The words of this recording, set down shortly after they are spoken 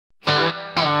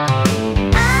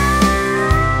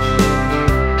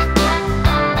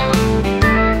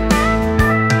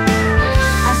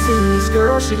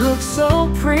look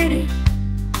so pretty.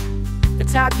 The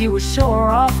type you would show her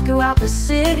off throughout the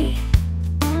city.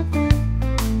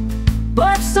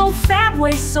 But so fat,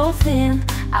 waist so thin.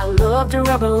 I loved her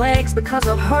rubber legs because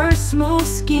of her smooth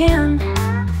skin.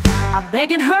 I've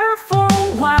begging her for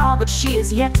a while, but she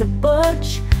has yet to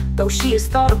budge, though she has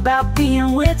thought about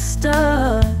being with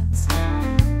studs.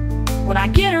 When I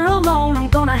get her alone, I'm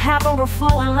gonna have her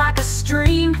overflowing like a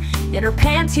stream. In her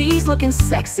panties looking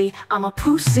sexy, I'm a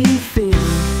pussy fiend.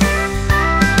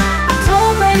 I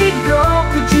told baby girl,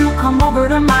 could you come over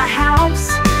to my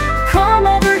house? Come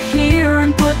over here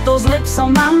and put those lips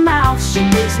on my mouth. She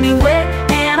makes me wet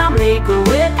and I make her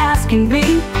wet as can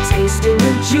be. Tasting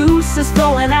the juice is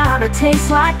flowing out, it tastes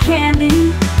like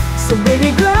candy. So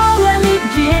baby girl, let me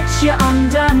get you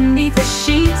underneath the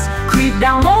sheets. Creep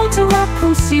down low to her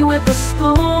pussy with a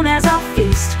spoon as I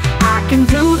feast. I can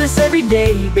do this every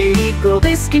day, baby girl,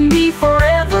 this can be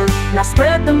forever. Now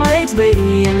spread them legs,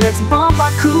 baby, and let's bump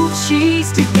our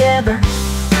coochies together.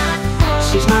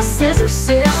 She's my scissor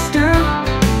sister.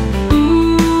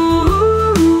 Ooh,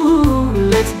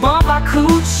 let's bump our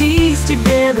coochies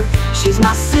together. She's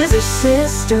my scissor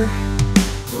sister.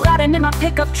 Riding in my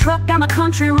pickup truck down the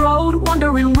country road,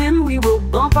 wondering when we will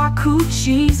bump our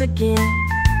coochies again.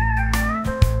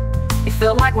 It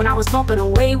felt like when I was bumping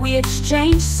away we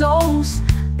exchanged souls,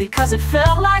 because it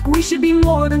felt like we should be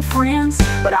more than friends.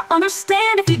 But I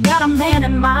understand if you got a man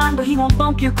in mind, but he won't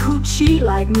bump your coochie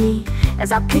like me.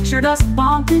 As I pictured us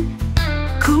bumping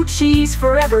coochies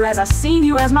forever, as I seen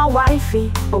you as my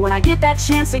wifey. But when I get that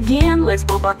chance again, let's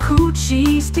bump our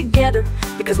coochies together,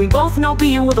 because we both know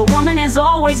being with a woman is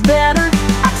always better.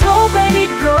 I told baby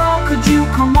girl, could you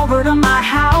come over to my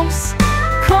house?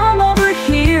 Come over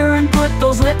here and put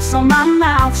those lips on my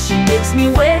mouth. She makes me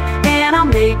wet and I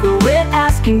make her wet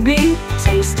as can be.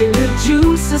 Tasting the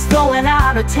juice is flowing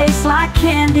out, it tastes like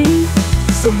candy.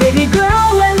 So baby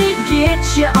girl, let me get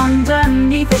you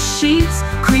underneath the sheets.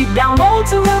 Creep down low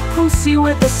to her pussy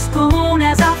with a spoon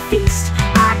as I feast.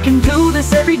 I can do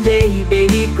this every day,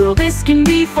 baby girl, this can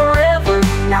be forever.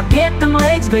 Now get them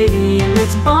legs, baby, and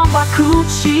let's bump our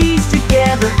coochies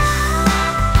together.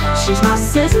 She's my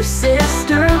scissor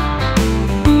sister.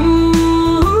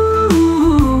 Ooh,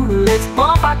 let's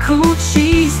bump our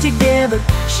coochies together.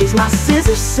 She's my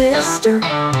scissor sister.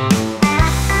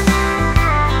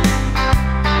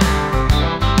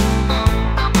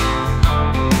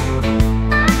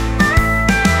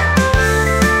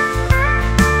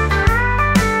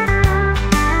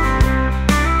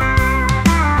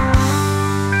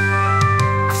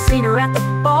 Seen her at the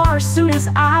bar as soon as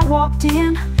I walked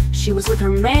in. She was with her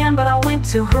man, but I went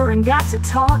to her and got to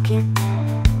talking.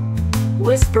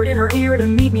 Whispered in her ear to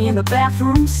meet me in the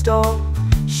bathroom stall.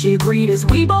 She agreed as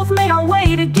we both made our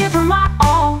way to give her my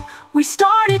all. We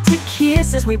started to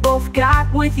kiss as we both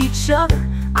got with each other.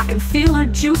 I can feel her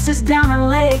juices down her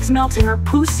legs, melting her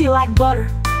pussy like butter.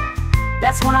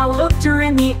 That's when I looked her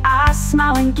in the eyes,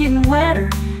 smiling, getting wetter,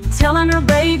 telling her,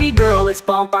 baby girl, let's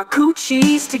bump our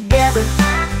coochies together.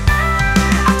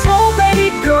 I told baby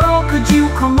girl, could you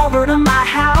come over to my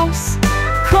house?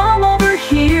 Come over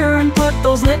here and put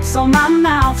those lips on my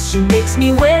mouth. She makes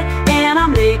me wet and I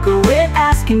make her wet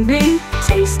as can be.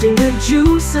 Tasting the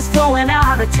juice is flowing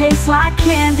out, it tastes like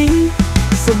candy.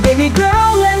 So baby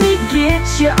girl, let me get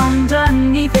you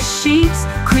underneath the sheets.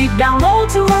 Creep down low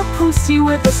to her pussy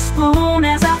with a spoon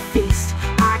as